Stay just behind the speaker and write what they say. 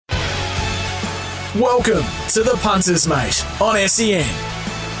Welcome to the Punters, mate, on SEN.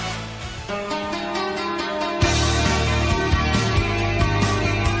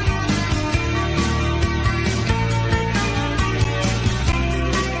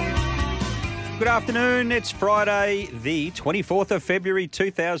 Good afternoon. It's Friday, the 24th of February,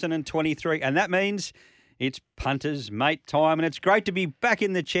 2023, and that means it's Punters, mate time, and it's great to be back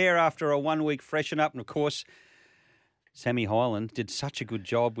in the chair after a one-week freshen up, and of course, Sammy Hyland did such a good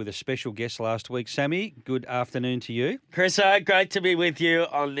job with a special guest last week. Sammy, good afternoon to you. Chris, great to be with you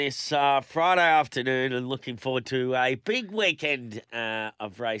on this Friday afternoon and looking forward to a big weekend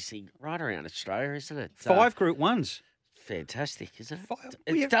of racing right around Australia, isn't it? 5 Group 1s. Fantastic, isn't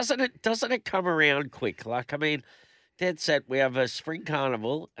it? Doesn't it come around quick? Like, I mean, dead set, we have a spring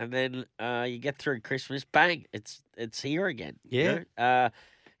carnival and then you get through Christmas, bang, it's here again. Yeah. You know?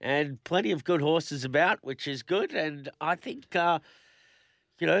 And plenty of good horses about, which is good. And I think, the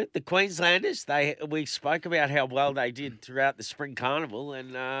Queenslanders, we spoke about how well they did throughout the spring carnival,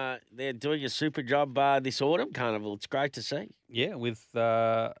 and they're doing a super job this autumn carnival. It's great to see. Yeah, with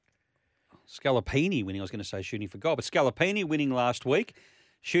Scalapini winning, I was going to say Shooting for Gold, but Scalapini winning last week.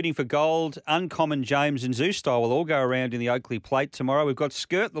 Shooting for Gold, Uncommon James and Zoo Style will all go around in the Oakley Plate tomorrow. We've got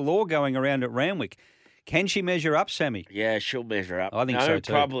Skirt the Law going around at Randwick. Can she measure up, Sammy? Yeah, she'll measure up. I think so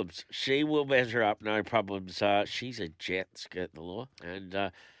too. No problems. She will measure up, no problems. She's a jet, Skirt the Law.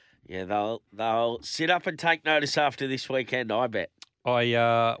 And, they'll sit up and take notice after this weekend, I bet.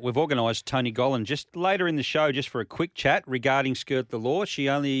 We've organised Tony Gollan just later in the show just for a quick chat regarding Skirt the Law. She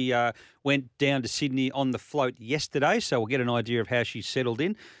only went down to Sydney on the float yesterday, so we'll get an idea of how she's settled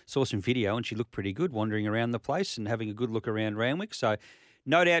in. Saw some video and she looked pretty good wandering around the place and having a good look around Randwick. So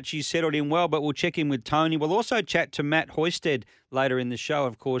no doubt she's settled in well, but we'll check in with Tony. We'll also chat to Matt Hoysted later in the show.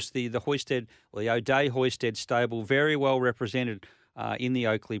 Of course, the Hoysted, or the O'Day Hoysted stable, very well represented in the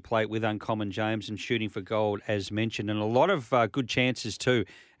Oakley Plate with Uncommon James and Shooting for Gold, as mentioned, and a lot of good chances too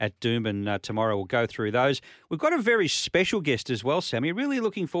at Doomben tomorrow. We'll go through those. We've got a very special guest as well, Sammy. Really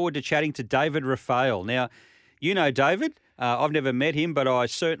looking forward to chatting to David Raphael. Now, you know David. I've never met him, but I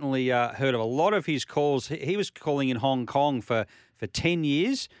certainly heard of a lot of his calls. He was calling in Hong Kong for 10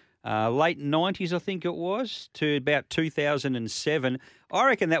 years, late 90s, I think it was, to about 2007. I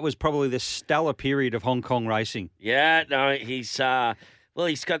reckon that was probably the stellar period of Hong Kong racing. Yeah, no, he's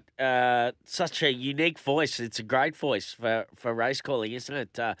got such a unique voice. It's a great voice for race calling, isn't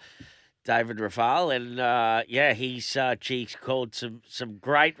it, David Raphael? And he's called some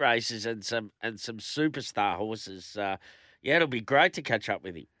great races and some superstar horses. It'll be great to catch up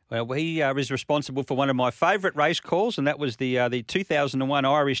with him. Well, he is responsible for one of my favourite race calls, and that was the 2001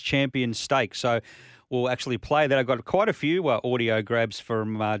 Irish Champion Stakes. So we'll actually play that. I've got quite a few audio grabs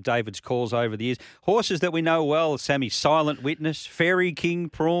from David's calls over the years. Horses that we know well, Sammy, Silent Witness, Fairy King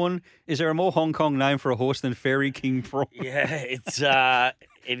Prawn. Is there a more Hong Kong name for a horse than Fairy King Prawn? Yeah,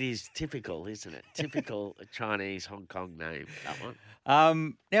 it is typical, isn't it? Typical Chinese Hong Kong name, that one.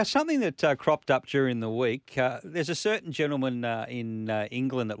 Now, something that cropped up during the week, there's a certain gentleman in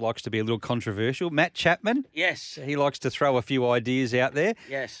England that likes to be a little controversial, Matt Chapman. Yes. He likes to throw a few ideas out there.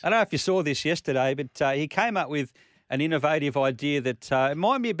 Yes. I don't know if you saw this yesterday, but he came up with an innovative idea that it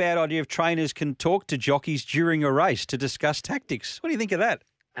might be a bad idea if trainers can talk to jockeys during a race to discuss tactics. What do you think of that?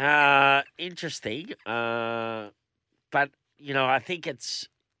 Interesting. But, I think it's...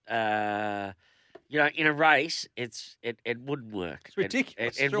 in a race, it wouldn't work. It's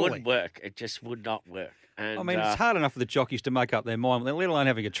ridiculous. It wouldn't work. It just would not work. And, I mean, it's hard enough for the jockeys to make up their mind, let alone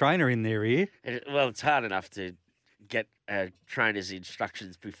having a trainer in their ear. It's hard enough to get a trainer's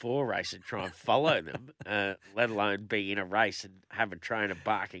instructions before a race and try and follow them, let alone be in a race and have a trainer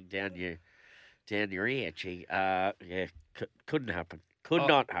barking down your ear. Couldn't happen. Could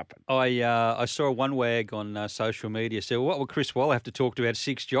not happen. I saw one wag on social media said, well, what will Chris Waller have to talk to about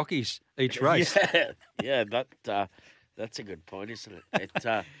 6 jockeys each race? That's a good point, isn't it?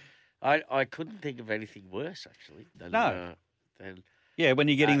 I couldn't think of anything worse, actually. Yeah, when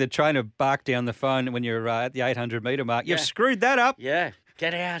you're getting the trainer bark down the phone when you're at the 800-metre mark, you've screwed that up. Yeah,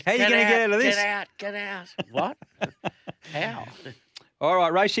 get out. How are you going to get out of this? Get out. What? How? All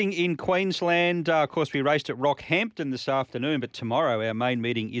right, racing in Queensland. Of course, we raced at Rockhampton this afternoon, but tomorrow our main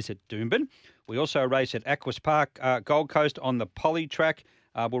meeting is at Doomben. We also race at Aquas Park, Gold Coast on the Poly track.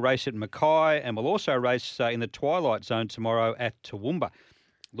 We'll race at Mackay, and we'll also race in the Twilight Zone tomorrow at Toowoomba.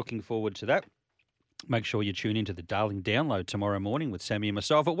 Looking forward to that. Make sure you tune into the Darling Download tomorrow morning with Sammy and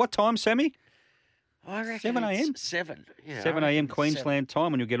myself. At what time, Sammy? I reckon 7 a.m. 7. Yeah, 7 a.m. Queensland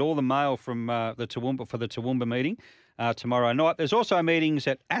time, and you'll get all the mail from the Toowoomba for the Toowoomba meeting tomorrow night. There's also meetings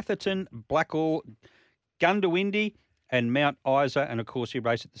at Atherton, Blackall, Gundawindi, and Mount Isa, and of course you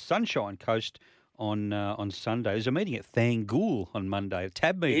race at the Sunshine Coast on Sunday. There's a meeting at Thangool on Monday, a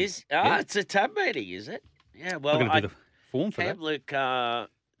tab meeting. It's a tab meeting, is it? Yeah, well, I'm going to do the form for that. Luke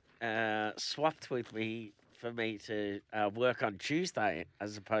swapped with me for me to work on Tuesday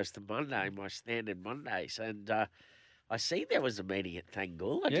as opposed to Monday, my standard Mondays. And I see there was a meeting at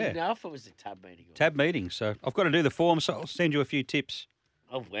Thangool. I didn't know if it was a tab meeting. Tab meeting. So I've got to do the form, so I'll send you a few tips.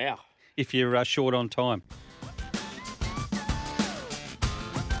 Oh, wow. If you're short on time.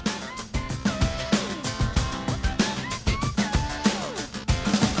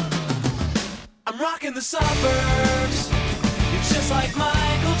 I'm rocking the suburbs. It's just like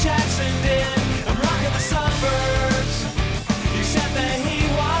Michael Jackson did. I'm rocking the suburbs. Except that he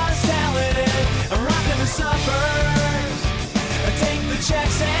was talented. I'm rocking the suburbs. I take the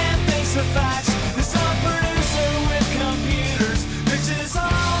checks and face the facts. This up producer with computers mixes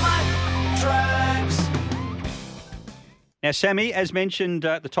all my tracks. Now, Sammy, as mentioned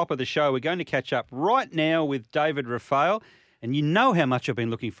at the top of the show, we're going to catch up right now with David Raphael. And you know how much I've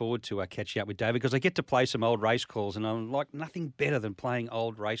been looking forward to catching up with David because I get to play some old race calls and I'm like nothing better than playing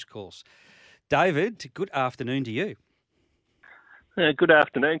old race calls. David, good afternoon to you. Good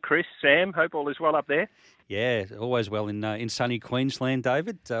afternoon, Chris, Sam. Hope all is well up there. Yeah, always well in sunny Queensland,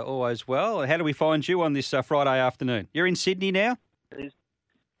 David. Always well. How do we find you on this Friday afternoon? You're in Sydney now?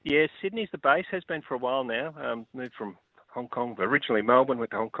 Yeah, Sydney's the base. Has been for a while now. Moved from Hong Kong, originally Melbourne,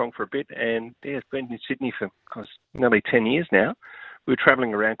 went to Hong Kong for a bit, and it's been in Sydney for nearly 10 years now. We were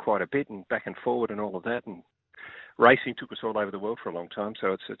travelling around quite a bit and back and forward and all of that, and racing took us all over the world for a long time,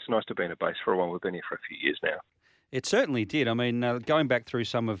 so it's nice to be in a base for a while. We've been here for a few years now. It certainly did. I mean, going back through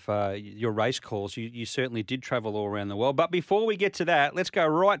some of your race calls, you certainly did travel all around the world. But before we get to that, let's go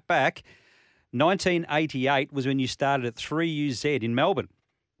right back. 1988 was when you started at 3UZ in Melbourne.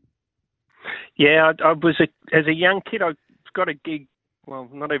 Yeah, I was as a young kid. I got a gig. Well,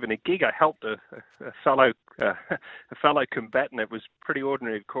 not even a gig. I helped a fellow combatant. It was pretty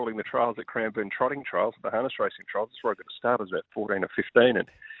ordinary calling the trials at Cranbourne Trotting Trials, the harness racing trials. That's where I got to start. I was about 14 or 15, and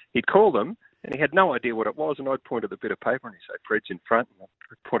he'd call them, and he had no idea what it was. And I'd point at the bit of paper, and he'd say, "Fred's in front." And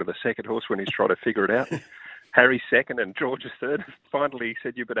I'd point at the second horse when he's trying to figure it out. Harry's second, and George's third. Finally, he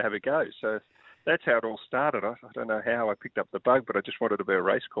said, "You better have a go." So that's how it all started. I don't know how I picked up the bug, but I just wanted to be a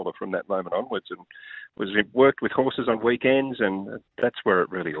race caller from that moment onwards, and worked with horses on weekends, and that's where it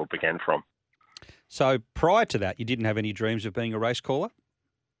really all began from. So prior to that, you didn't have any dreams of being a race caller?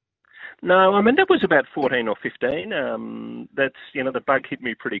 No, I mean, that was about 14 or 15. That's, the bug hit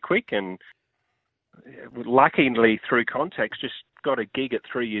me pretty quick, and luckily through contacts, just got a gig at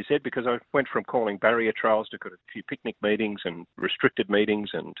 3UZ because I went from calling barrier trials to got a few picnic meetings and restricted meetings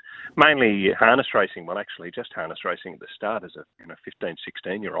and mainly harness racing. Well, actually, just harness racing at the start as a 15,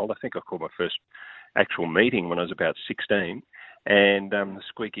 16-year-old. I think I called my first actual meeting when I was about 16. And the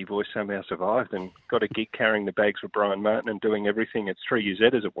squeaky voice somehow survived and got a gig carrying the bags for Brian Martin and doing everything at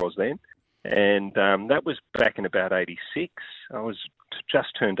 3UZ as it was then. And that was back in about 86. I was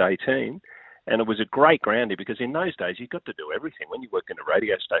just turned 18. And it was a great grounding because in those days you got to do everything. When you worked in a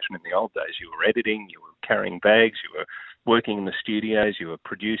radio station in the old days, you were editing, you were carrying bags, you were working in the studios, you were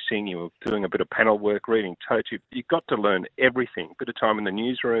producing, you were doing a bit of panel work, reading totes. You got to learn everything. A bit of time in the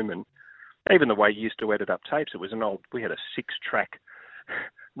newsroom, and even the way you used to edit up tapes. It was we had a 6-track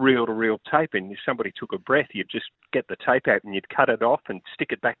reel-to-reel tape, and if somebody took a breath, you'd just get the tape out and you'd cut it off and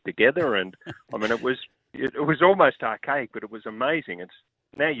stick it back together. And I mean, it was almost archaic, but it was amazing.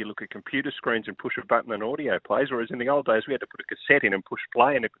 Now you look at computer screens and push a button and audio plays, whereas in the old days we had to put a cassette in and push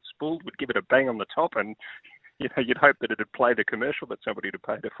play, and if it spooled, we'd give it a bang on the top, and you'd hope that it'd play the commercial that somebody had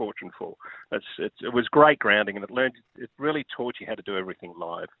paid a fortune for. It was great grounding, and it really taught you how to do everything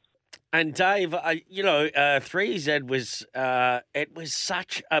live. And Dave, 3Z was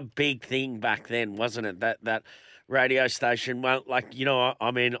such a big thing back then, wasn't it? That radio station. Well, I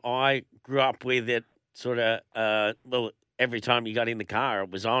grew up with it sort of. Every time you got in the car, it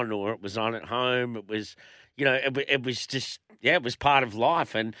was on, or it was on at home. It was, it was just, it was part of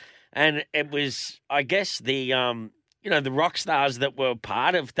life, and it was, I guess, the the rock stars that were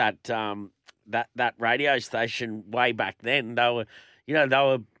part of that radio station way back then. They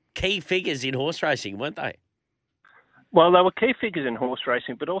were key figures in horse racing, weren't they? Well, they were key figures in horse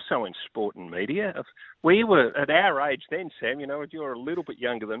racing, but also in sport and media. We were at our age then, Sam. You're a little bit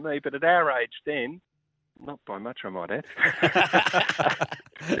younger than me, but at our age then. Not by much, I might add.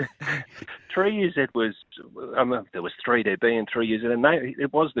 3UZ was, there was 3DB and 3UZ, and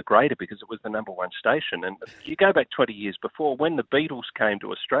it was the greater because it was the number one station. And you go back 20 years before, when the Beatles came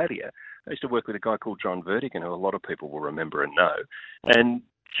to Australia, I used to work with a guy called John Vertigan, who a lot of people will remember and know. And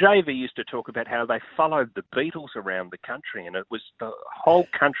JV used to talk about how they followed the Beatles around the country, and it was the whole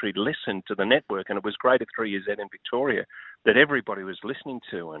country listened to the network, and it was great at 3UZ in Victoria that everybody was listening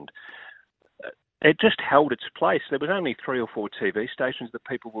to, and it just held its place. There was only 3 or 4 TV stations that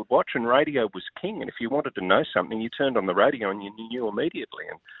people would watch, and radio was king. And if you wanted to know something, you turned on the radio and you knew immediately.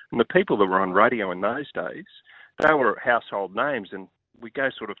 And the people that were on radio in those days, they were household names. And we go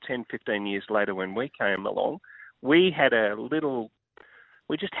sort of 10, 15 years later when we came along, we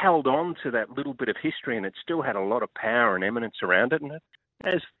just held on to that little bit of history, and it still had a lot of power and eminence around it. And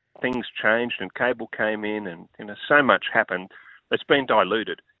as things changed and cable came in and so much happened, it's been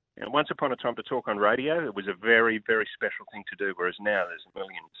diluted. And once upon a time, to talk on radio, it was a very, very special thing to do, whereas now there's a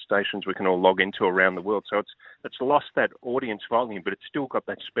million stations we can all log into around the world. So it's lost that audience volume, but it's still got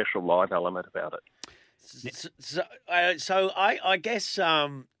that special live element about it. So I guess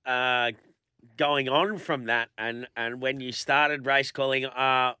going on from that, and when you started race calling,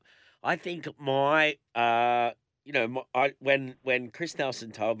 I think when Chris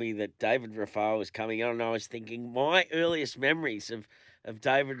Nelson told me that David Rafale was coming on, I was thinking my earliest memories of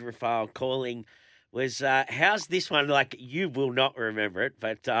David Rafale calling was, how's this one? Like, you will not remember it,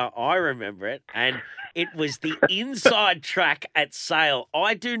 but I remember it. And it was the inside track at Sale.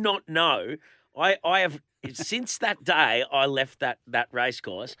 I do not know. I have, since that day I left that race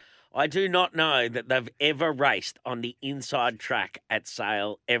course, I do not know that they've ever raced on the inside track at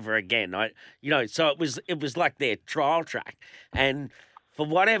Sale ever again. So it was like their trial track. And for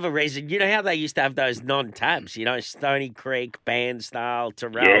whatever reason, you know how they used to have those non-tabs, Stony Creek, Bairnsdale,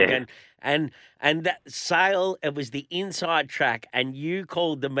 Terrell, and that Sale, it was the inside track, and you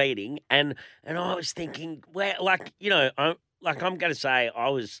called the meeting, and I was thinking, I'm going to say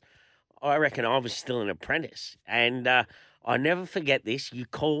I reckon I was still an apprentice, and I never forget this. You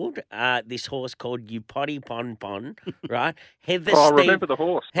called this horse called You Potty Pon Pon, right? I remember the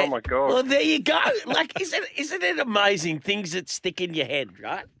horse. Oh, my God. Well, there you go. Like, isn't it amazing, things that stick in your head,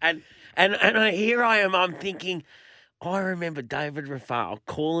 right? And here I am, I'm thinking, I remember David Rafale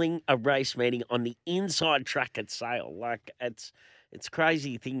calling a race meeting on the inside track at Sale. Like, it's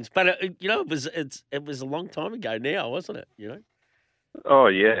crazy things. But, it was a long time ago now, wasn't it, Oh,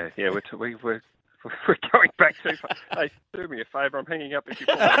 yeah. Yeah, we're going back too far. Hey, do me a favour. I'm hanging up if you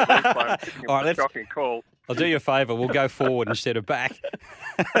pull my phone. All right, let's shocking call. I'll do you a favour. We'll go forward instead of back.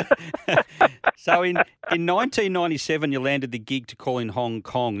 So in 1997, you landed the gig to call in Hong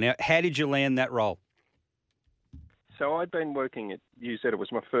Kong. Now, how did you land that role? So I'd been working at UZ. It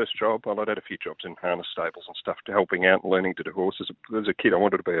was my first job. Well, I'd had a few jobs in harness stables and stuff, to helping out and learning to do horses. As a kid, I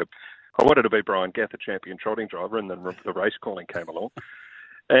wanted to be Brian Gath, a champion trotting driver, and then the race calling came along.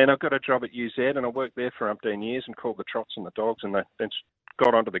 And I got a job at UZ, and I worked there for umpteen years and called the trots and the dogs, and then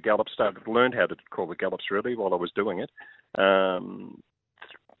got onto the gallops, learned how to call the gallops really while I was doing it.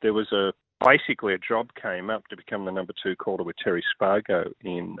 There was basically a job came up to become the number 2 caller with Terry Spargo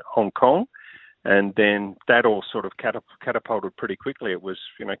in Hong Kong, and then that all sort of catapulted pretty quickly. It was,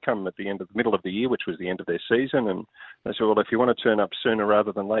 come at the middle of the year, which was the end of their season, and they said, well, if you want to turn up sooner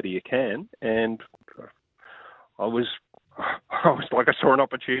rather than later, you can. And I was like, I saw an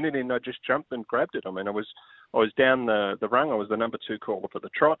opportunity and I just jumped and grabbed it. I mean, I was down the rung. I was the number 2 caller for the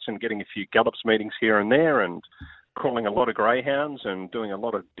trots and getting a few gallops meetings here and there and calling a lot of greyhounds and doing a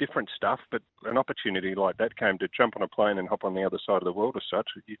lot of different stuff. But an opportunity like that came to jump on a plane and hop on the other side of the world as such.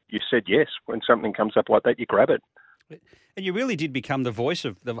 You said yes. When something comes up like that, you grab it. And you really did become the voice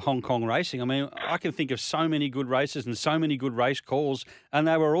of the Hong Kong racing. I mean, I can think of so many good races and so many good race calls, and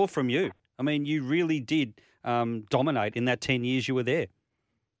they were all from you. I mean, you really did dominate in that 10 years you were there.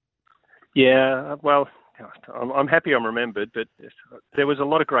 Yeah, well, I'm happy I'm remembered, but there was a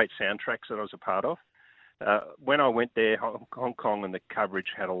lot of great soundtracks that I was a part of. When I went there, Hong Kong and the coverage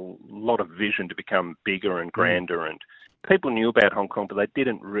had a lot of vision to become bigger and grander, and people knew about Hong Kong, but they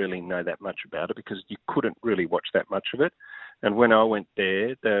didn't really know that much about it because you couldn't really watch that much of it. And when I went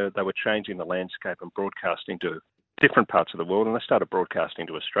there, they were changing the landscape and broadcasting to different parts of the world, and they started broadcasting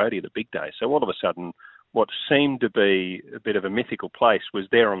to Australia the big day. So all of a sudden, what seemed to be a bit of a mythical place was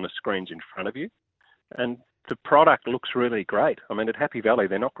there on the screens in front of you. And the product looks really great. I mean, at Happy Valley,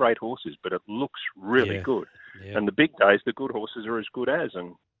 they're not great horses, but it looks really good. Yeah. And the big days, the good horses are as good as.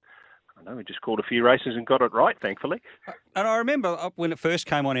 And I know we just called a few races and got it right, thankfully. And I remember when it first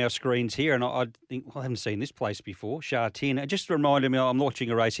came on our screens here, and I think, well, I haven't seen this place before, Sha Tin. It just reminded me, I'm watching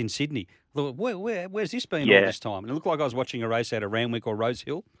a race in Sydney. Look, where's this been all this time? And it looked like I was watching a race out of Randwick or Rose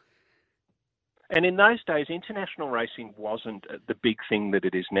Hill. And in those days, international racing wasn't the big thing that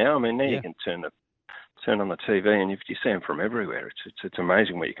it is now. I mean, now you can turn the turn on the TV and you see them from everywhere. It's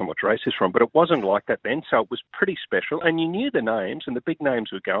amazing where you can watch races from. But it wasn't like that then, so it was pretty special. And you knew the names, and the big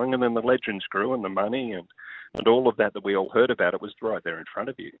names were going, and then the legends grew, and the money and all of that we all heard about. It was right there in front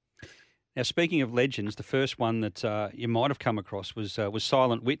of you. Now, speaking of legends, the first one that you might have come across was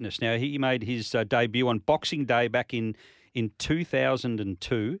Silent Witness. Now, he made his debut on Boxing Day back in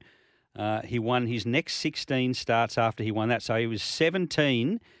 2002. He won his next 16 starts after he won that. So he was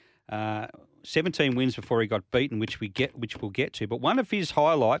 17 wins before he got beaten, which we'll get to. But one of his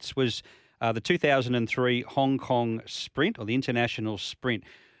highlights was the 2003 Hong Kong Sprint, or the International Sprint.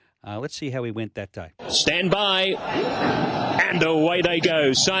 Let's see how he went that day. Stand by. And away they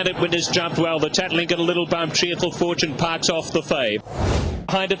go. Silent Witness jumped well. The Tattling got a little bump. Cheerful Fortune parks off the fave.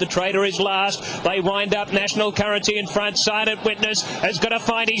 Behind it, the Trader is last. They wind up. National Currency in front. Silent Witness has got to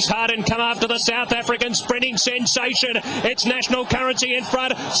find his heart and come after the South African sprinting sensation. It's National Currency in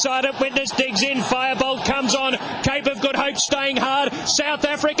front. Silent Witness digs in. Firebolt comes on. Cape of Good Hope staying hard. South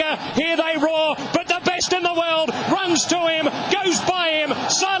Africa, here they roar. But the best in the world runs to him, goes by him.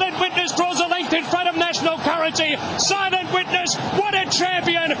 Silent Witness draws a length in front of National Currency. Silent Witness, what a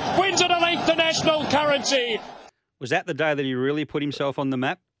champion, wins at a length the National Currency. Was that the day that he really put himself on the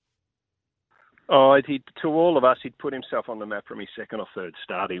map? Oh, to all of us, he'd put himself on the map from his second or third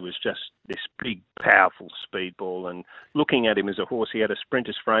start. He was just this big, powerful speedball. And looking at him as a horse, he had a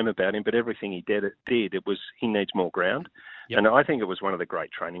sprinter's frame about him, but everything he did, it was he needs more ground. Yep. And I think it was one of the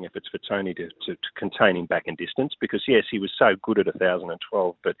great training efforts for Tony to contain him back in distance because, yes, he was so good at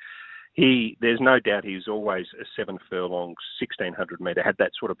 1,012, but there's no doubt he was always a 7 furlong, 1,600 metre, had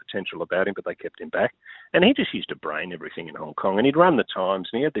that sort of potential about him, but they kept him back. And he just used to brain everything in Hong Kong. And he'd run the times,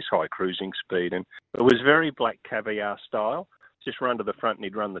 and he had this high cruising speed. And it was very Black Caviar style, just run to the front and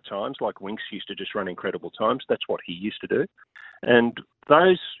he'd run the times, like Winks used to just run incredible times. That's what he used to do. And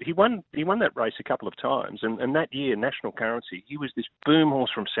he won that race a couple of times. And that year, National Currency, he was this boom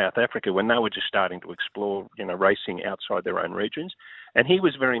horse from South Africa when they were just starting to explore, racing outside their own regions. And he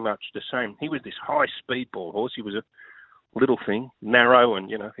was very much the same. He was this high speedball horse. He was a little thing, narrow, and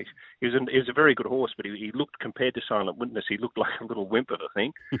he was a very good horse. But he looked, compared to Silent Witness, he looked like a little whimper, I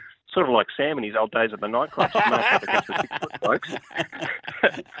think, sort of like Sam in his old days at the nightclub, just marked up against the 6-foot blokes.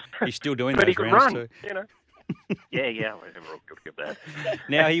 He's still doing but those he could rounds run, too. Yeah, we're all good at that.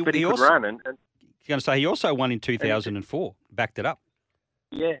 Now he could also run, and going to say he also won in 2004, backed it up.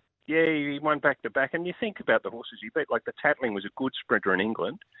 Yeah, he won back to back. And you think about the horses he beat, like the Tattling was a good sprinter in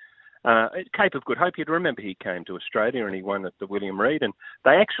England. Cape of Good Hope, you'd remember he came to Australia and he won at the William Reid, and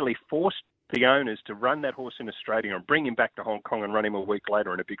they actually forced the owners to run that horse in Australia and bring him back to Hong Kong and run him a week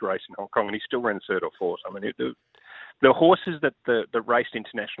later in a big race in Hong Kong, and he still ran third or fourth. I mean, the horses that raced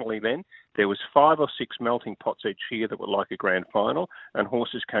internationally then, there was 5 or 6 melting pots each year that were like a grand final, and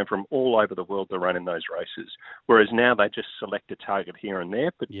horses came from all over the world to run in those races. Whereas now they just select a target here and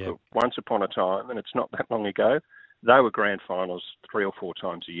there, but once upon a time, and it's not that long ago, they were grand finals 3 or 4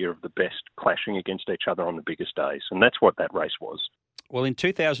 times a year of the best clashing against each other on the biggest days, and that's what that race was. Well, in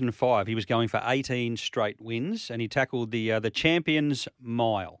 2005, he was going for 18 straight wins, and he tackled the Champions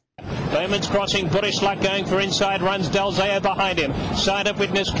Mile. Bowman's crossing, British Luck going for inside runs, Dalzeo behind him. Silent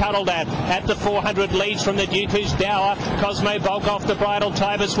Witness cuddled at the 400, leads from the Duke who's dour. Cosmo Bulk off the bridle,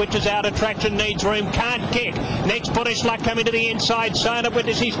 Tiber switches out, Attraction needs room, can't kick. Next British Luck coming to the inside, Silent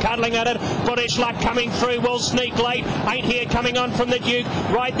Witness, he's cuddling at it. British Luck coming through, will sneak late. Ain't Here coming on from the Duke,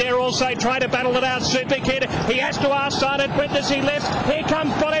 right there also trying to battle it out, Super Kid. He has to ask Silent Witness, he lifts. Here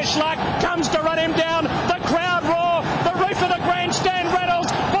comes British Luck, comes to run him down. The crowd roar, the roof of the grandstand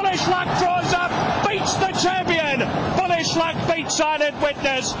rattles. British Luck draws up, beats the champion. British Luck beats Silent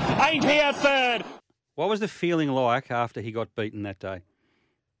Witness. Ain't Here third. What was the feeling like after he got beaten that day?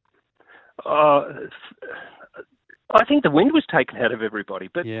 I think the wind was taken out of everybody,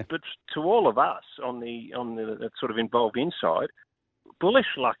 but to all of us on the sort of involved inside,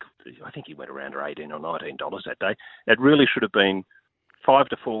 Bullish Luck, I think he went around $18 or $19 that day. It really should have been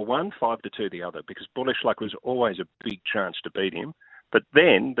 5-4 one, 5-2 the other, because Bullish Luck was always a big chance to beat him. But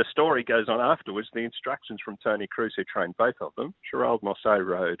then the story goes on afterwards. The instructions from Tony Cruz, who trained both of them, Gerald Mossot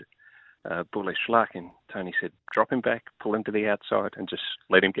rode Bullish Luck, and Tony said, drop him back, pull him to the outside, and just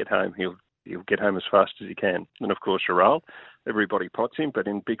let him get home. He'll get home as fast as he can. And of course, Gerald, everybody pots him, but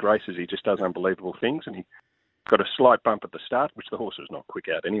in big races he just does unbelievable things. And he got a slight bump at the start, which the horse was not quick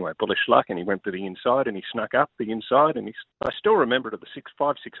out anyway, Bullish Luck, and he went to the inside and he snuck up the inside. And I still remember it at the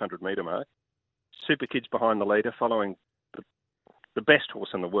 600 metre mark. Super Kids behind the leader, following the best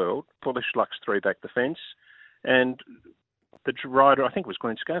horse in the world. Bullish Luck's 3 back the fence, and the rider, I think it was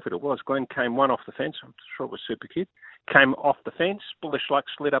Glenn Schofield, Glenn came one off the fence, I'm sure it was Super Kid, came off the fence, bullish luck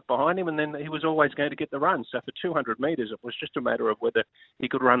slid up behind him, and then he was always going to get the run. So for 200 metres, it was just a matter of whether he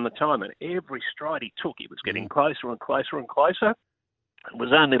could run the time. And every stride he took, he was getting closer and closer and closer. It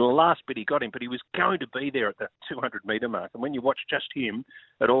was only the last bit he got him, but he was going to be there at the 200-metre mark. And when you watch just him,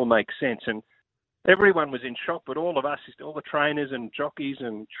 it all makes sense. And everyone was in shock, but all of us, all the trainers and jockeys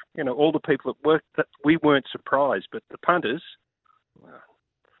and, all the people that worked, that we weren't surprised. But the punters, well,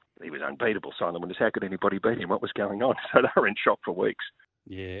 he was unbeatable, Silent Winters. How could anybody beat him? What was going on? So they were in shock for weeks.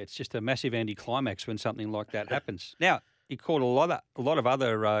 Yeah, it's just a massive anticlimax when something like that happens. Now, you caught a lot of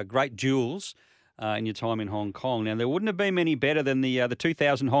other great duels in your time in Hong Kong. Now, there wouldn't have been many better than the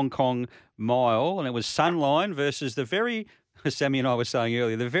 2000 Hong Kong mile, and it was Sunline versus the very, as Sammy and I were saying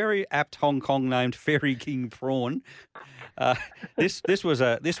earlier, the very apt Hong Kong named Fairy King Prawn. This was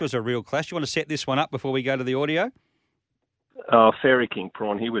a real clash. You want to set this one up before we go to the audio? Oh, Fairy King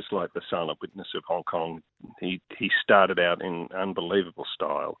Prawn, he was like the silent witness of Hong Kong. He started out in unbelievable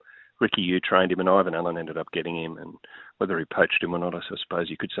style. Ricky Yu trained him, and Ivan Allen ended up getting him. And whether he poached him or not, I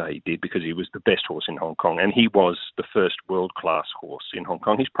suppose you could say he did, because he was the best horse in Hong Kong. And he was the first world-class horse in Hong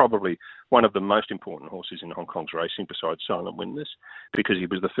Kong. He's probably one of the most important horses in Hong Kong's racing besides Silent Witness, because he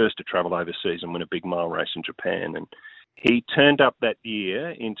was the first to travel overseas and win a big mile race in Japan. And he turned up that year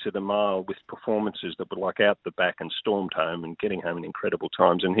into the mile with performances that were like out the back, and stormed home and getting home in incredible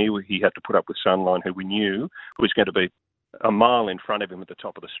times. And he had to put up with Sunline, who we knew was going to be a mile in front of him at the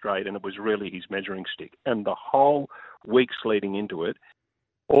top of the straight, and it was really his measuring stick. And the whole weeks leading into it,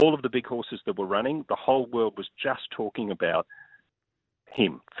 all of the big horses that were running, the whole world was just talking about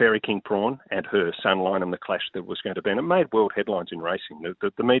him, Fairy King Prawn, and her, Sunline, and the clash that was going to be. And it made world headlines in racing.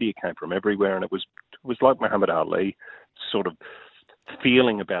 The media came from everywhere, and it was like Muhammad Ali sort of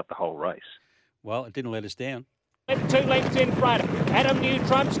feeling about the whole race. Well, it didn't let us down. 2 lengths in front. Adam New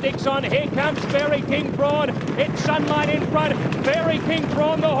Trump sticks on. Here comes Fairy King Prawn. It's Sunlight in front. Fairy King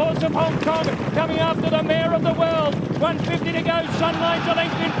Prawn, the horse of Hong Kong, coming after the mare of the world. 150 to go. Sunline's a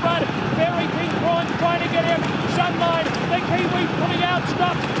length in front. Fairy King Prawn's trying to get him. Sunline, the Kiwi pulling out,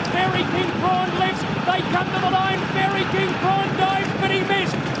 stops. Fairy King Prawn lifts. They come to the line. Fairy King Prawn dives, but he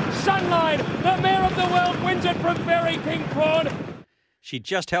missed. Sunline, the mare of the world, wins it from Fairy King Prawn. She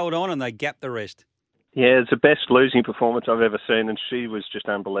just held on and they gapped the rest. Yeah, it's the best losing performance I've ever seen, and she was just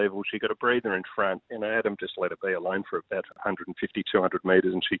unbelievable. She got a breather in front. Adam just let her be alone for about 150, 200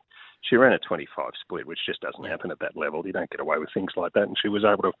 metres, and she ran a 25 split, which just doesn't happen at that level. You don't get away with things like that. And she was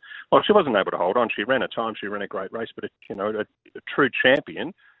able to, she wasn't able to hold on. She ran a time, she ran a great race, but a true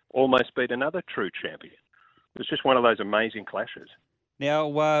champion almost beat another true champion. It was just one of those amazing clashes.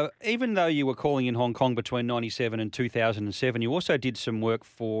 Now, even though you were calling in Hong Kong between 97 and 2007, you also did some work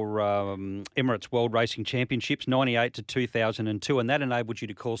for Emirates World Racing Championships, 98 to 2002, and that enabled you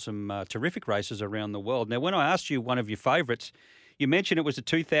to call some terrific races around the world. Now, when I asked you one of your favourites, you mentioned it was the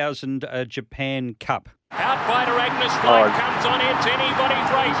 2000 Japan Cup. Outfighter Agnes Flight comes on. It's anybody's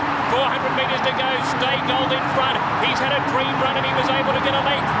race. 400 metres to go. Stay Gold in front. He's had a dream run and he was able to get a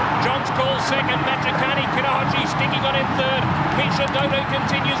length. John's call second. Machikani Kinohachi sticking on in third. Misha Dodo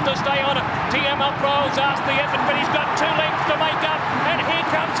continues to stay on. TM Uprolls asked the effort, but he's got 2 lengths to make up. And here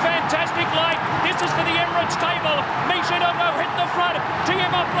comes Fantastic Light. This is for the Emirates table. Misha Dodo hit the front.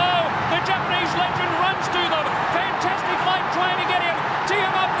 TM Uprolls, the Japanese legend, runs to them. Fantastic Light trying to get him.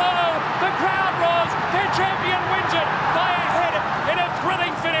 TM Uprolls, the crowd roars. Their champion wins it by a head in a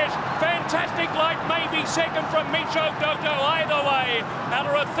thrilling finish. Fantastic Light may be second from Micho Dodo. Either way,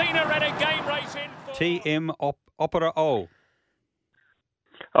 Ella Athena ran a game race in for... TM Opera O.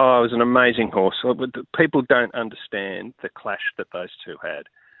 Oh, it was an amazing horse. People don't understand the clash that those two had.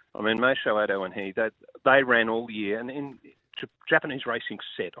 I mean, Meisho Ado and they ran all year, and in Japanese racing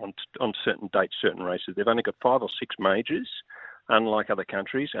set on certain dates, certain races. They've only got 5 or 6 majors, unlike other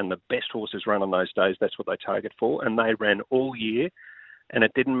countries, and the best horses run on those days. That's what they target for, and they ran all year, and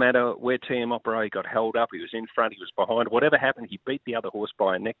it didn't matter where TM Opera got held up. He was in front, he was behind. Whatever happened, he beat the other horse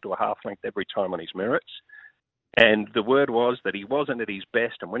by a neck to a half length every time on his merits. And the word was that he wasn't at his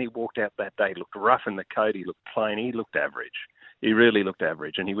best, and when he walked out that day, he looked rough in the coat, he looked plain, he looked average. He really looked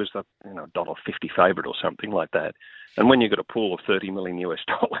average, and he was the $1.50 favourite or something like that. And when you've got a pool of $30 million US,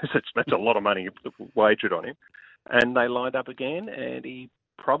 that's a lot of money wagered on him. And they lined up again, and he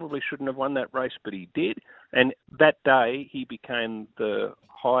probably shouldn't have won that race, but he did. And that day, he became the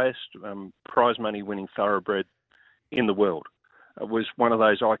highest prize money winning thoroughbred in the world. It was one of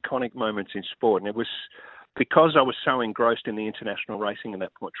those iconic moments in sport, and it was because I was so engrossed in the international racing at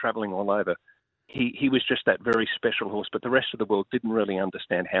that point, travelling all over. He was just that very special horse, but the rest of the world didn't really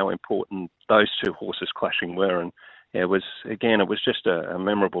understand how important those two horses clashing were. And it was just a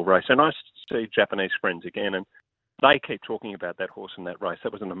memorable race. And I see Japanese friends again, and they keep talking about that horse in that race.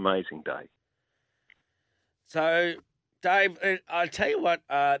 That was an amazing day. So, Dave, I'll tell you what,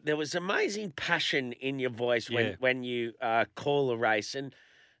 there was amazing passion in your voice when you call a race, and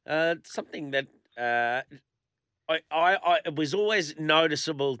something that it was always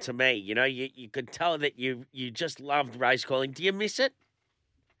noticeable to me. You know, you could tell that you just loved race calling. Do you miss it?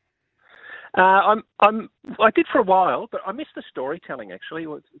 I did for a while, but I missed the storytelling actually.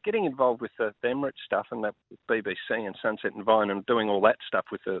 Getting involved with the Emirates stuff and the BBC and Sunset and Vine and doing all that stuff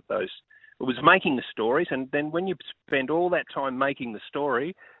with those. It was making the stories, and then when you spend all that time making the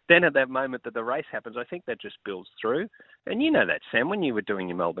story, then at that moment that the race happens, I think that just builds through. And you know that, Sam, when you were doing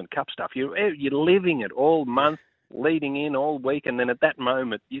your Melbourne Cup stuff, you're living it all month, leading in all week, and then at that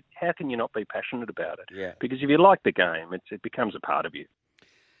moment, how can you not be passionate about it? Yeah. Because if you like the game, it becomes a part of you.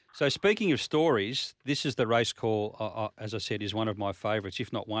 So speaking of stories, this is the race call, as I said, is one of my favourites,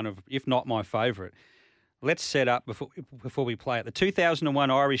 if not my favourite. Let's set up before we play it. The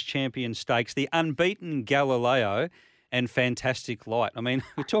 2001 Irish Champion Stakes, the unbeaten Galileo and Fantastic Light. I mean,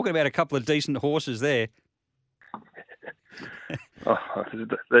 we're talking about a couple of decent horses there.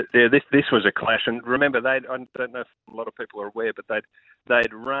 This was a clash, and remember, I don't know if a lot of people are aware, but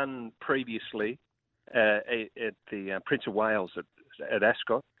they'd run previously at the Prince of Wales at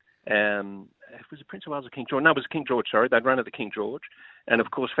Ascot. Was it Prince of Wales or King George? No, it was King George, sorry. They'd run at the King George. And,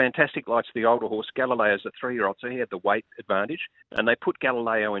 of course, Fantastic Light's the older horse. Galileo's a 3-year-old, so he had the weight advantage. And they put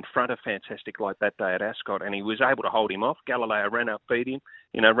Galileo in front of Fantastic Light that day at Ascot, and he was able to hold him off. Galileo ran up, beat him,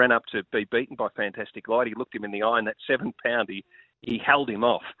 ran up to be beaten by Fantastic Light. He looked him in the eye, and that 7-pound, he held him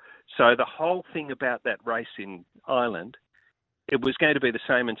off. So the whole thing about that race in Ireland, it was going to be the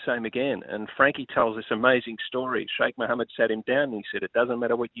same and same again. And Frankie tells this amazing story. Sheikh Mohammed sat him down and he said, it doesn't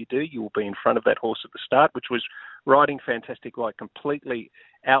matter what you do, you will be in front of that horse at the start, which was riding Fantastic Light completely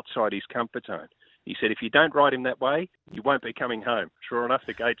outside his comfort zone. He said, if you don't ride him that way, you won't be coming home. Sure enough,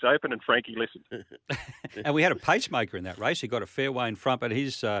 the gates open and Frankie listened. And we had a pacemaker in that race. He got a fair way in front, but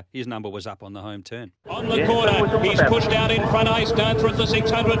his number was up on the home turn. On the corner, he's pushed out in front. Ice Dancer at the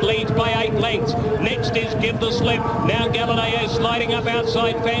 600, leads by 8 lengths. Next is Give the Slip. Now Galileo sliding up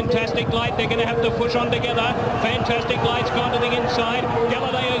outside Fantastic Light. They're going to have to push on together. Fantastic Light's gone to the inside.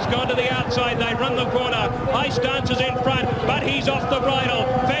 Galileo's gone to the outside. They run the corner. Ice Dancer's in front, but he's off the bridle.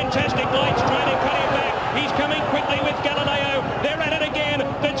 Fantastic Light's trying to cut him back. He's coming quickly with Galileo. They're at it again.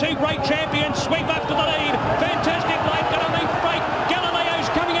 The two great champions sweep up to the lead. Fantastic Light got a lead break. Galileo's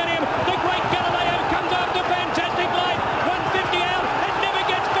coming at him. The great Galileo comes after Fantastic Light. 150 out. It never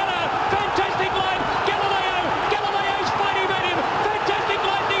gets better. Fantastic Light. Galileo's fighting at him. Fantastic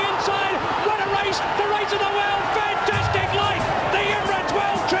Light the inside. What a race. The race of the world. Fantastic Light. The Emirates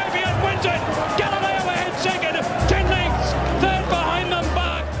World Champion wins it. Galileo ahead second. 10 lengths. Third behind them.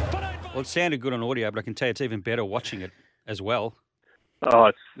 Well, it sounded good on audio, but I can tell you it's even better watching it as well. Oh,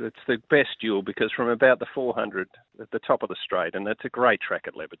 it's the best duel because from about the 400 at the top of the straight, and it's a great track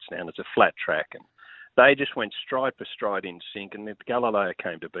at Leopardstown. It's a flat track, and they just went stride for stride in sync, and Galileo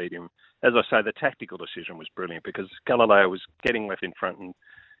came to beat him. As I say, the tactical decision was brilliant because Galileo was getting left in front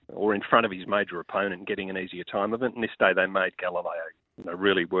or in front of his major opponent and getting an easier time of it, and this day they made Galileo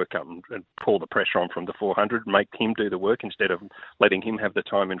really work up and pull the pressure on from the 400 and make him do the work instead of letting him have the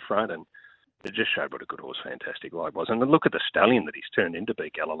time in front. And it just showed what a good horse Fantastic Light was. And look at the stallion that he's turned into,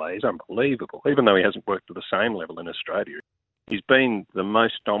 be Galileo. He's unbelievable. Even though he hasn't worked at the same level in Australia, he's been the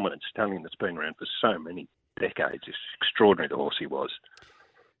most dominant stallion that's been around for so many decades. It's extraordinary the horse he was.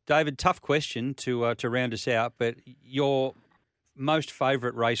 David, tough question to round us out, but your most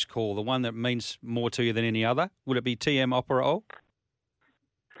favourite race call, the one that means more to you than any other, would it be TM Opera?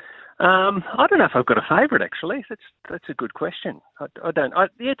 I don't know if I've got a favourite, actually. That's a good question. I don't.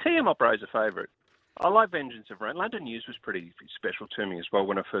 TM Opera is a favourite. I like Vengeance of Rain. London News was pretty special to me as well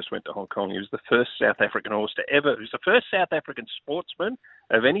when I first went to Hong Kong. He was the first South African horse he was the first South African sportsman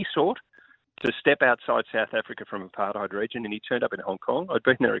of any sort to step outside South Africa from apartheid region, and he turned up in Hong Kong. I'd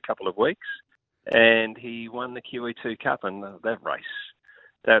been there a couple of weeks, and he won the QE2 Cup, and that race,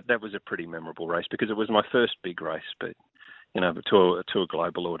 that was a pretty memorable race because it was my first big race, but to a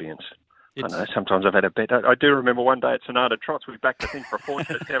global audience. I know, sometimes I've had a bet. I do remember one day at Sonata Trots, we backed the thing for a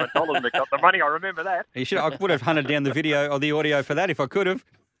fortune at $7 and we got the money. I remember that. I would have hunted down the video or the audio for that if I could have.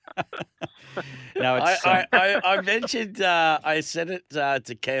 No, it's, I mentioned, I said it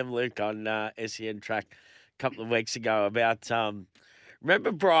to Cam Luke on SEN Track a couple of weeks ago about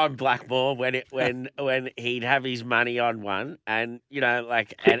Remember Brian Blackmore when he'd have his money on one, and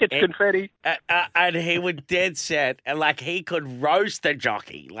Tickets, confetti. and he would dead set, and he could roast the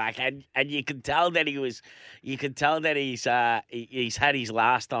jockey, and you could tell that he's had his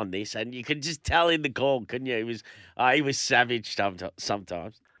last on this, and you could just tell in the call, couldn't you? He was savage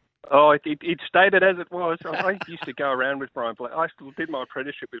sometimes. Oh, it stayed as it was. I used to go around with Brian. I still did my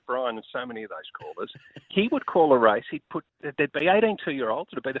apprenticeship with Brian and so many of those callers. He would call a race. There'd be 18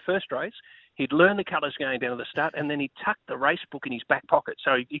 two-year-olds. It'd be the first race. He'd learn the colours going down to the start, and then he'd tuck the race book in his back pocket.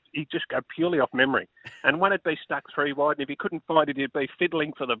 So he'd just go purely off memory. And when it'd be stuck 3 wide, and if he couldn't find it, he'd be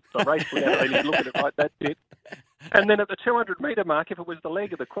fiddling for the race book out, and he'd look at it like that bit. And then at the 200-metre mark, if it was the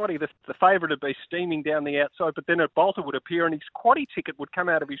leg of the quaddie, the favourite would be steaming down the outside, but then a bolter would appear and his quaddie ticket would come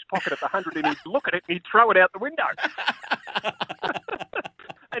out of his pocket at the 100 and he'd look at it and he'd throw it out the window.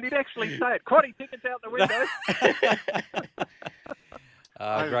 And he'd actually say it, quaddie ticket's out the window.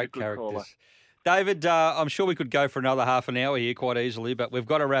 Great characters. Caller. David, I'm sure we could go for another half an hour here quite easily, but we've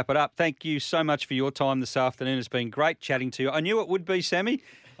got to wrap it up. Thank you so much for your time this afternoon. It's been great chatting to you. I knew it would be, Sammy.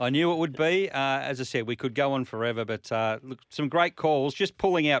 I knew it would be. As I said, we could go on forever, but look, some great calls. Just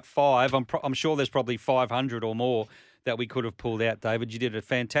pulling out 5. I'm sure there's probably 500 or more that we could have pulled out, David. You did a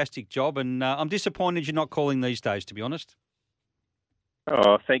fantastic job, and I'm disappointed you're not calling these days, to be honest.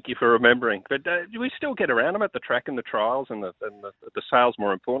 Oh, thank you for remembering. But we still get around them at the track and the trials and the sales,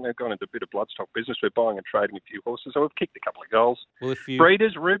 more importantly. I've gone into a bit of bloodstock business. We're buying and trading a few horses, so we've kicked a couple of goals. Well,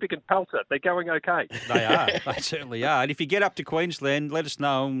 Breeders, Rubik and Pelter, they're going okay. They are. They certainly are. And if you get up to Queensland, let us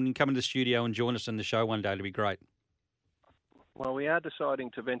know and come into the studio and join us on the show one day. It'll be great. Well, we are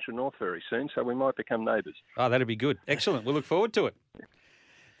deciding to venture north very soon, so we might become neighbours. Oh, that'll be good. Excellent. We'll look forward to it.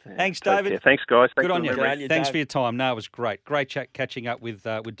 Thanks, David. Yeah, thanks, guys. Good on you. Thanks for your time. No, it was great. Great chat catching up with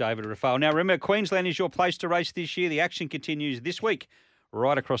David Rafale. Now, remember, Queensland is your place to race this year. The action continues this week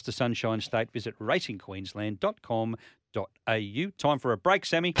right across the Sunshine State. Visit racingqueensland.com.au. Time for a break,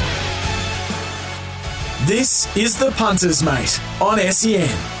 Sammy. This is the Punters, mate, on SEN.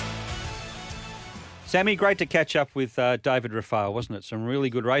 Sammy, great to catch up with David Rafale, wasn't it? Some really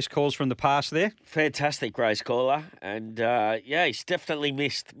good race calls from the past there. Fantastic race caller, and he's definitely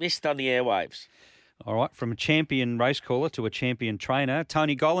missed on the airwaves. All right, from a champion race caller to a champion trainer,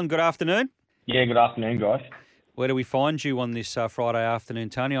 Tony Gollan, good afternoon. Yeah, good afternoon, guys. Where do we find you on this Friday afternoon,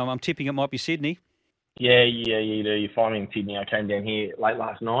 Tony? I'm tipping it might be Sydney. Yeah, you do. You find me in Sydney. I came down here late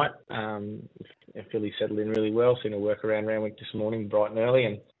last night. Philly settled in really well. Seen her work around Randwick this morning, bright and early,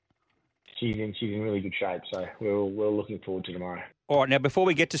 and she's in really good shape. So we're looking forward to tomorrow. All right, now before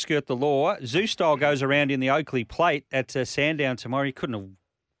we get to skirt the law, Zoo Style goes around in the Oakley Plate at Sandown tomorrow. He couldn't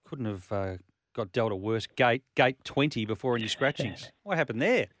have got dealt a worse gate 20 before any scratchings. What happened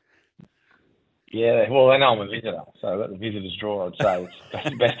there? Yeah, well, they know I'm a visitor, so let the visitors draw. I'd say that's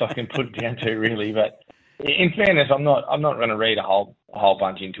the best I can put it down to, really. But in fairness, I'm not going to read a whole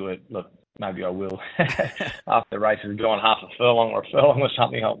bunch into it. Look, maybe I will after the race has gone half a furlong or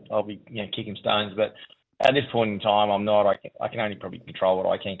something. I'll be kicking stones. But at this point in time, I'm not. I can only probably control what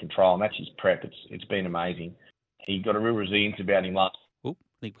I can control, and that's his prep. It's been amazing. He got a real resilience about him last. Oh,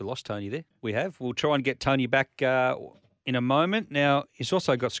 I think we lost Tony there. We have. We'll try and get Tony back in a moment. Now, he's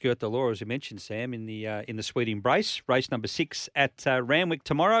also got Skirt the Law, as you mentioned, Sam, in the Sweet Embrace, race number 6 at Randwick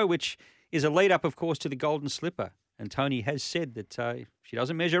tomorrow, which is a lead-up, of course, to the Golden Slipper. And Tony has said that if she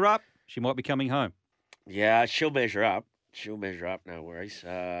doesn't measure up, she might be coming home. Yeah, she'll measure up. No worries.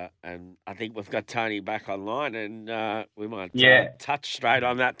 And I think we've got Tony back online, and we might touch straight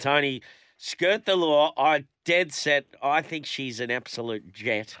on that. Tony, Skirt the Law, I dead set. I think she's an absolute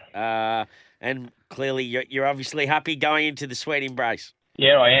jet. And clearly you're obviously happy going into the Sweet Embrace.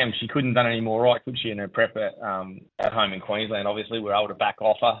 Yeah, I am. She couldn't have done any more right, could she, in her prep at home in Queensland? Obviously, we were able to back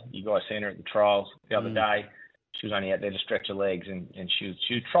off her. You guys seen her at the trials the other day. She was only out there to stretch her legs, and she was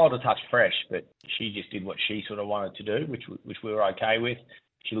tried to touch fresh, but she just did what she sort of wanted to do, which we were okay with.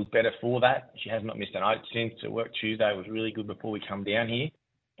 She looked better for that. She has not missed an oat since. Her work Tuesday was really good before we come down here.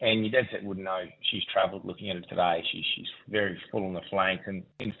 And your dead set wouldn't know. She's travelled looking at her today. She's very full on the flanks. And,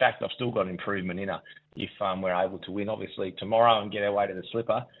 in fact, I've still got improvement in her. If we're able to win, obviously, tomorrow and get our way to the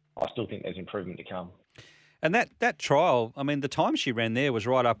slipper, I still think there's improvement to come. And that trial, I mean, the time she ran there was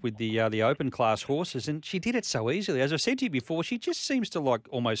right up with the open class horses, and she did it so easily. As I've said to you before, she just seems to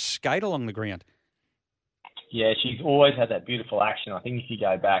almost skate along the ground. Yeah, she's always had that beautiful action. I think if you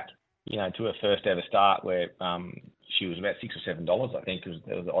go back, to her first ever start where she was about $6 or $7, I think, because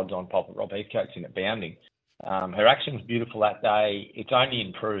there was the odds on pop at Rob Heathcote's in it bounding. Her action was beautiful that day. It's only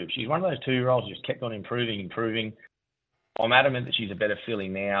improved. She's one of those 2-year-olds who just kept on improving. I'm adamant that she's a better filly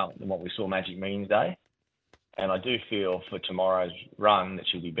now than what we saw Magic Millions Day. And I do feel for tomorrow's run that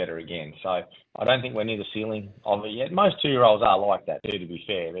she'll be better again. So I don't think we're near the ceiling of it yet. Most 2-year-olds are like that too, to be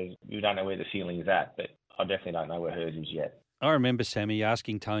fair. You don't know where the ceiling is at, but I definitely don't know where hers is yet. I remember Sammy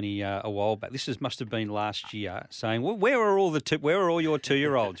asking Tony a while back. Must have been last year, saying, "Well, where are all your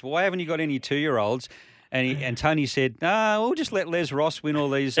 2-year-olds? Why haven't you got any 2-year-olds?" And Tony said, "No, we'll just let Les Ross win all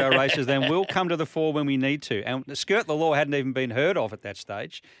these races. Then we'll come to the fore when we need to." And Skirt the Law hadn't even been heard of at that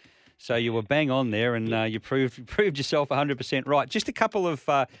stage, so you were bang on there, and you proved yourself 100% right. Just a couple of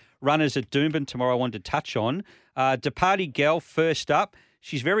runners at Doomben tomorrow I wanted to touch on. Departy Gal first up.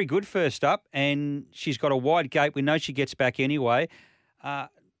 She's very good first up, and she's got a wide gate. We know she gets back anyway.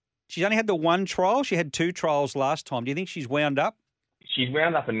 She's only had the one trial. She had 2 trials last time. Do you think she's wound up? She's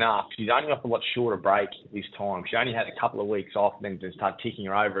wound up enough. She's only off a lot shorter break this time. She only had a couple of weeks off and then to start ticking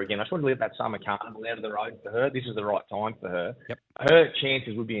her over again. I just want to let that summer carnival out of the road for her. This is the right time for her. Yep. Her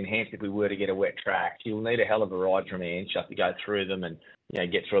chances would be enhanced if we were to get a wet track. She'll need a hell of a ride from Anne. She'll have to go through them and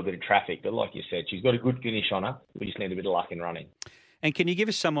get through a bit of traffic. But like you said, she's got a good finish on her. We just need a bit of luck in running. And can you give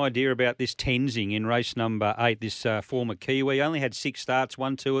us some idea about this Tenzing in race number 8, this former Kiwi? Only had 6 starts,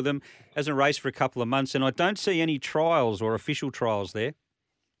 won 2 of them, hasn't raced for a couple of months, and I don't see any trials or official trials there.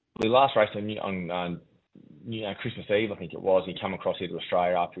 The last race on Christmas Eve, I think it was, he come across here to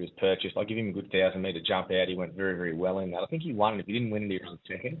Australia after he was purchased. I give him a good 1,000-metre jump out. He went very, very well in that. I think he won it. If he didn't win it, he was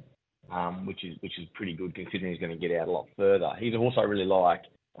in second, which is pretty good considering he's going to get out a lot further. He's also really like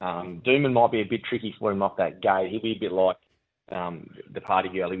Dooman might be a bit tricky for him off that gate. He'll be a bit like the party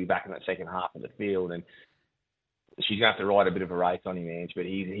girl. He'll be back in that second half of the field, and she's going to have to ride a bit of a race on him, Ange, but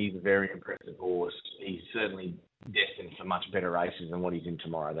he's a very impressive horse. He's certainly destined for much better races than what he's in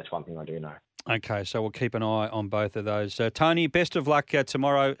tomorrow. That's one thing I do know. Okay, so we'll keep an eye on both of those. Tony, best of luck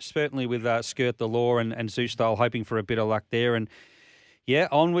tomorrow, certainly with Skirt the Law and Zoo Style, hoping for a bit of luck there. And, yeah,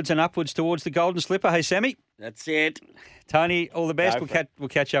 onwards and upwards towards the Golden Slipper. Hey, Sammy? That's it. Tony, all the best. We'll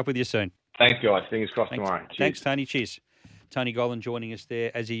catch up with you soon. Thanks, guys. Fingers crossed tomorrow. Cheers. Thanks, Tony. Cheers. Tony Gollan joining us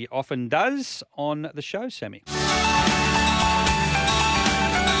there, as he often does on the show, Sammy.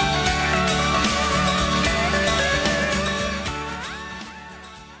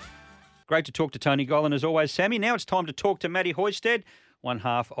 Great to talk to Tony Gollan as always, Sammy. Now it's time to talk to Matty Hoysted, one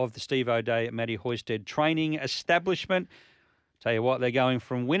half of the Steve O'Day Matty Hoysted training establishment. Tell you what, they're going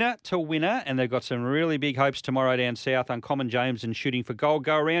from winner to winner, and they've got some really big hopes tomorrow down south. Uncommon James and Shooting for Gold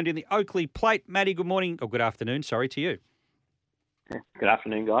go around in the Oakley Plate. Matty, good morning, or good afternoon, sorry, to you. Good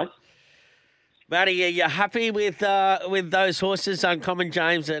afternoon, guys. Matty, are you happy with those horses, Uncommon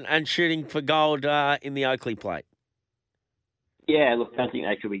James and Shooting for Gold in the Oakley Plate? Yeah, look, I don't think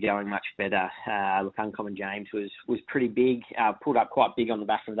they could be going much better. Look, Uncommon James was pretty big, pulled up quite big on the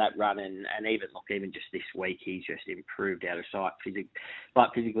back of that run, and even just this week, he's just improved out of sight.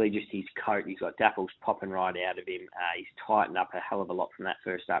 Physically, just his coat, he's got dapples popping right out of him. He's tightened up a hell of a lot from that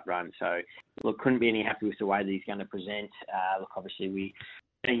first up run. So, look, couldn't be any happy with the way that he's going to present. Look, obviously, we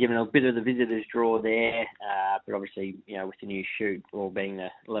given a bit of the visitors draw there, but obviously, with the new chute, or being the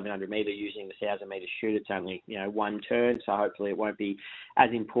 1,100 metre, using the 1,000 metre chute, it's only, one turn, so hopefully it won't be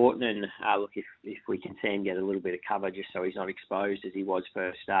as important. And look, if we can see him get a little bit of cover just so he's not exposed as he was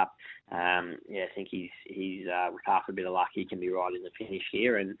first up, I think he's with half a bit of luck, he can be right in the finish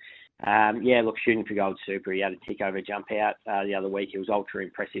here. And look, Shooting for Gold super. He had a tick over jump out the other week. He was ultra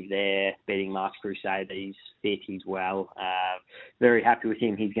impressive there, beating Mars Crusader. He's fit, he's well. Very happy with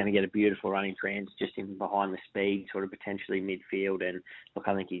him. He's going to get a beautiful running trans just in behind the speed, sort of potentially midfield. And look,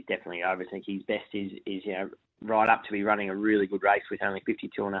 I think he's definitely over. I think his best is right up to be running a really good race with only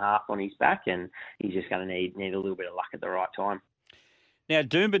 52.5 on his back, and he's just going to need a little bit of luck at the right time. Now,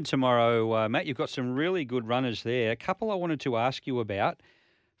 Doomben tomorrow, Matt, you've got some really good runners there. A couple I wanted to ask you about.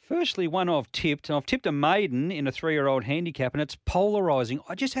 Firstly, one I've tipped a maiden in a 3-year-old handicap, and it's polarising.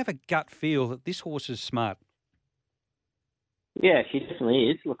 I just have a gut feel that this horse is smart. Yeah, she definitely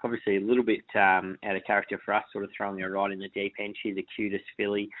is. Look, obviously a little bit out of character for us, sort of throwing her right in the deep end. She's the cutest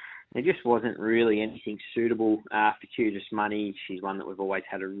filly. There just wasn't really anything suitable for cutest money. She's one that we've always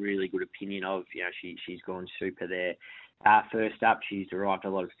had a really good opinion of. She's gone super there. First up, she's derived a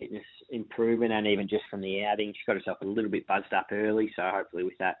lot of fitness improvement, and even just from the outing, she got herself a little bit buzzed up early. So hopefully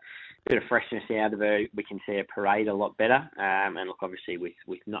with that bit of freshness out of her, we can see her parade a lot better. And look, obviously with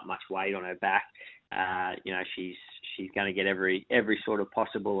not much weight on her back, she's going to get every sort of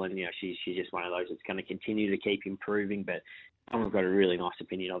possible, and she's just one of those that's going to continue to keep improving. But we've got a really nice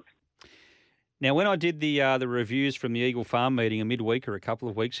opinion of. Now, when I did the reviews from the Eagle Farm meeting a midweeker a couple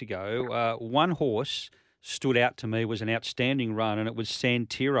of weeks ago, one horse stood out to me, was an outstanding run, and it was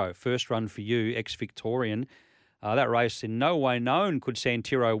Santiro. First run for you, ex-Victorian. That race in no way known could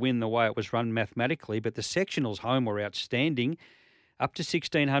Santiro win the way it was run mathematically, but the sectionals home were outstanding. Up to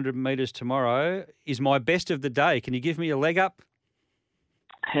 1,600 metres tomorrow is my best of the day. Can you give me a leg up?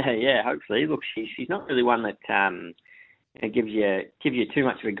 Yeah, hopefully. Look, she's not really one that gives you too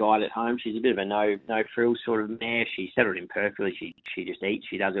much of a guide at home. She's a bit of a no frills sort of mare. She's settled in perfectly. She just eats.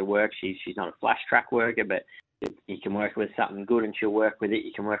 She does her work. She's not a flash track worker, but you can work with something good and she'll work with it.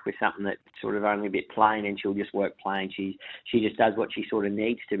 You can work with something that's sort of only a bit plain and she'll just work plain. She just does what she sort of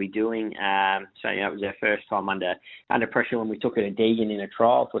needs to be doing. So, it was her first time under pressure when we took her to Deegan in a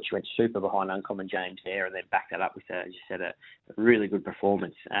trial. I thought she went super behind Uncommon James there and then backed that up with, as you said, a really good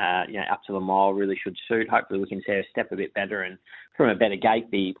performance. Up to the mile really should suit. Hopefully we can see her step a bit better and from a better gate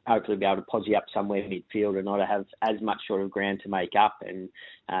hopefully be able to posse up somewhere midfield and not have as much sort of ground to make up. And,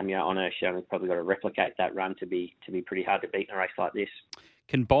 on her show, we've probably got to replicate that run to be pretty hard to beat in a race like this.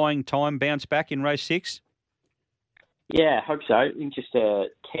 Can Buying Time bounce back in race 6? Yeah, I hope so. I think just a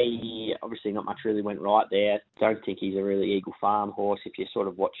key, obviously not much really went right there. Don't think he's a really Eagle Farm horse. If you sort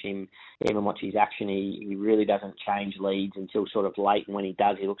of watch him, even watch his action, he really doesn't change leads until sort of late. And when he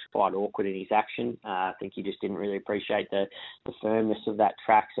does, he looks quite awkward in his action. I think he just didn't really appreciate the firmness of that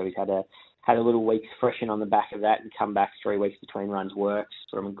track. So he's had a little week freshen on the back of that and come back 3 weeks between runs works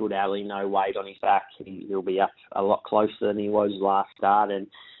from a good alley, no weight on his back. He'll be up a lot closer than he was last start and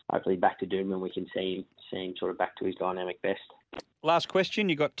hopefully back to doom and we can see him sort of back to his dynamic best. Last question.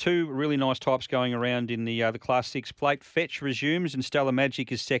 You've got 2 really nice types going around in the Class 6 plate. Fetch resumes and Stellar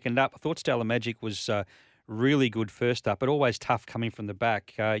Magic is second up. I thought Stellar Magic was really good first up, but always tough coming from the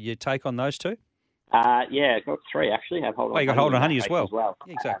back. Your take on those 2? Yeah, I've got 3 actually. Have Hold On. You got Hold On Honey as well. Yeah,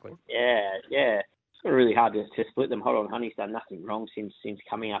 exactly. Yeah. It's really hard to split them. Hold On Honey's done nothing wrong since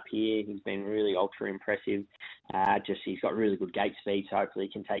coming up here. He's been really ultra impressive. He's got really good gate speed, so hopefully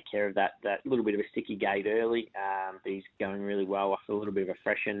he can take care of that little bit of a sticky gate early. But he's going really well off a little bit of a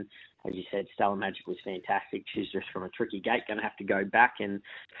freshen. As you said, Stellar Magic was fantastic. She's just from a tricky gate going to have to go back and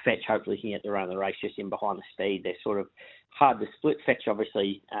Fetch hopefully can get the run of the race just in behind the speed. They're sort of hard to split. Fetch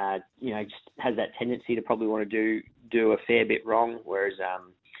obviously, just has that tendency to probably want to do a fair bit wrong, whereas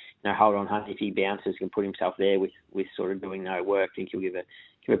Hold On Honey, if he bounces, can put himself there with sort of doing no work. I think he'll give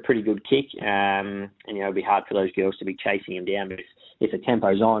a pretty good kick. It'll be hard for those girls to be chasing him down. But if the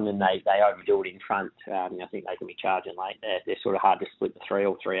tempo's on and they overdo it in front, I think they can be charging late. They're sort of hard to split the 3.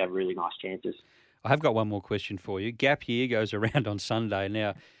 All 3 have really nice chances. I have got one more question for you. Gap Year goes around on Sunday.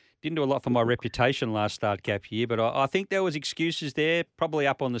 Now, didn't do a lot for my reputation last start Gap Year, but I think there was excuses there, probably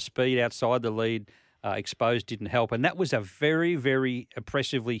up on the speed outside the lead. Exposed didn't help. And that was a very, very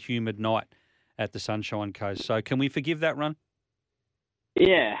oppressively humid night at the Sunshine Coast. So can we forgive that run?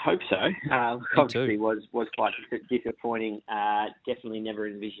 Yeah, hope so. Obviously was quite disappointing. Definitely never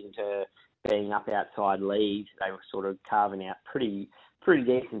envisioned her being up outside lead. They were sort of carving out pretty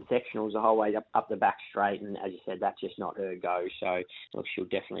decent sectionals the whole way up the back straight. And as you said, that's just not her go. So look, she'll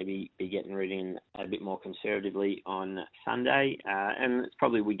definitely be getting ridden a bit more conservatively on Sunday. And it's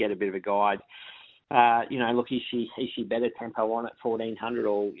probably we get a bit of a guide. Is she better tempo on at 1,400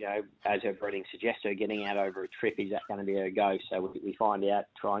 or, as her breeding suggests, her getting out over a trip, is that going to be her go? So we find out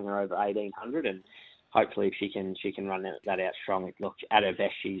trying her over 1,800 and hopefully if she can run that out strong. Look, at her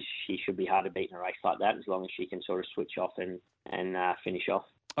best, she should be hard to beat in a race like that as long as she can sort of switch off and finish off.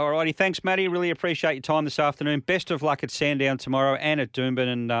 All righty. Thanks, Matty. Really appreciate your time this afternoon. Best of luck at Sandown tomorrow and at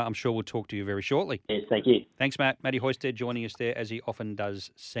Doomben, and I'm sure we'll talk to you very shortly. Yes, thank you. Thanks, Matt. Matty Hoisted joining us there as he often does,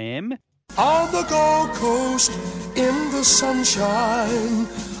 Sam. On the Gold Coast, in the sunshine,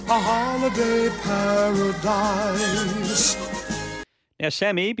 a holiday paradise. Now,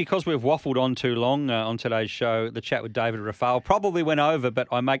 Sammy, because we've waffled on too long on today's show, the chat with David Rafale probably went over, but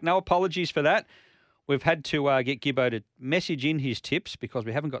I make no apologies for that. We've had to get Gibbo to message in his tips because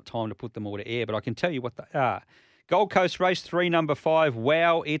we haven't got time to put them all to air, but I can tell you what they are. Gold Coast Race 3, number 5,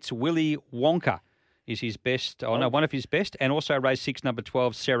 Wow, It's Willy Wonka. Is his best, one of his best, and also race 6, number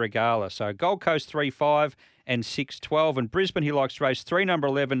 12, Serigala. So Gold Coast 3, 5 and 6, 12. And Brisbane, he likes race 3, number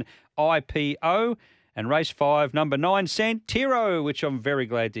 11, IPO, and race 5, number 9, Santiro, which I'm very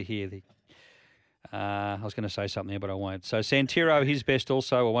glad to hear. I was going to say something there, but I won't. So Santiro, his best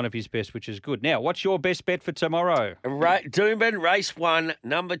also, or one of his best, which is good. Now, what's your best bet for tomorrow? Doomben, race 1,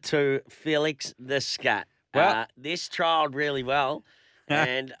 number 2, Felix the Scat. Well, this trialled really well.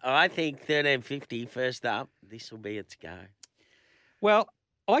 And I think 1350 first up, this will be its go. Well,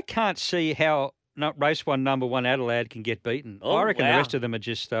 I can't see how race 1, number 1, Adelaide can get beaten. Oh, I reckon wow. the rest of them are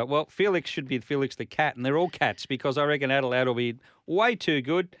just, Felix should be Felix the Cat, and they're all cats because I reckon Adelaide will be way too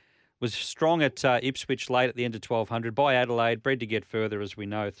good. Was strong at Ipswich late at the end of 1200. By Adelaide, bred to get further, as we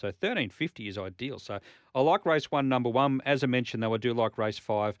know. So 1350 is ideal. So I like race 1, number 1. As I mentioned, though, I do like race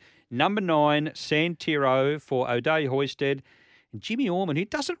 5. Number 9, Santiro for O'Day Hoisted. And Jimmy Orman, who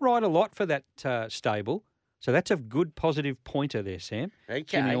doesn't ride a lot for that stable. So that's a good positive pointer there, Sam. Okay.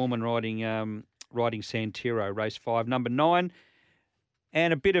 Jimmy Orman riding Santiro, race 5. Number 9,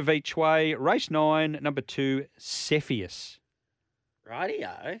 and a bit of each way. Race 9, number 2, Cepheus.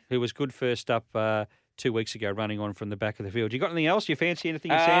 Rightio. Who was good first up 2 weeks ago, running on from the back of the field. You got anything else? You fancy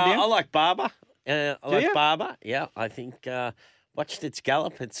anything in Sandown? I like Barber. I like you? Barber. Yeah, I think watched its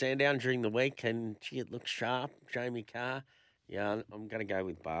gallop at Sandown during the week, and gee, it looks sharp. Jamie Carr. Yeah, I'm going to go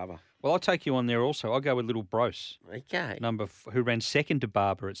with Barber. Well, I'll take you on there also. I'll go with Little Brose, Okay. who ran second to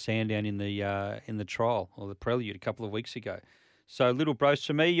Barber at Sandown in the trial or the prelude a couple of weeks ago. So Little Brose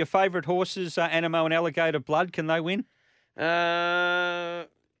for me. Your favourite horses, Animo and Alligator Blood, can they win?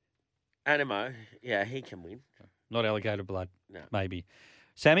 Animo, yeah, he can win. Not Alligator Blood, No. maybe.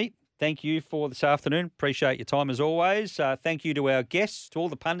 Sammy, thank you for this afternoon. Appreciate your time as always. Thank you to our guests, to all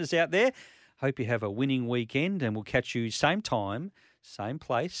the punters out there. Hope you have a winning weekend, and we'll catch you same time, same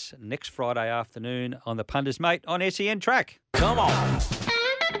place, next Friday afternoon on the Punters, mate, on SEN Track. Come on.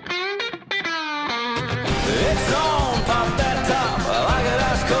 It's on, pop that top. I like it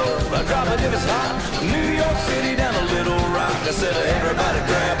ice cold. I drop it if it's hot. New York City down a Little Rock. I said everybody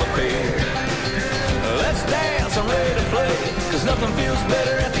grab a beer. Let's dance, I'm ready to play. 'Cause nothing feels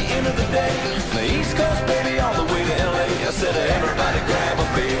better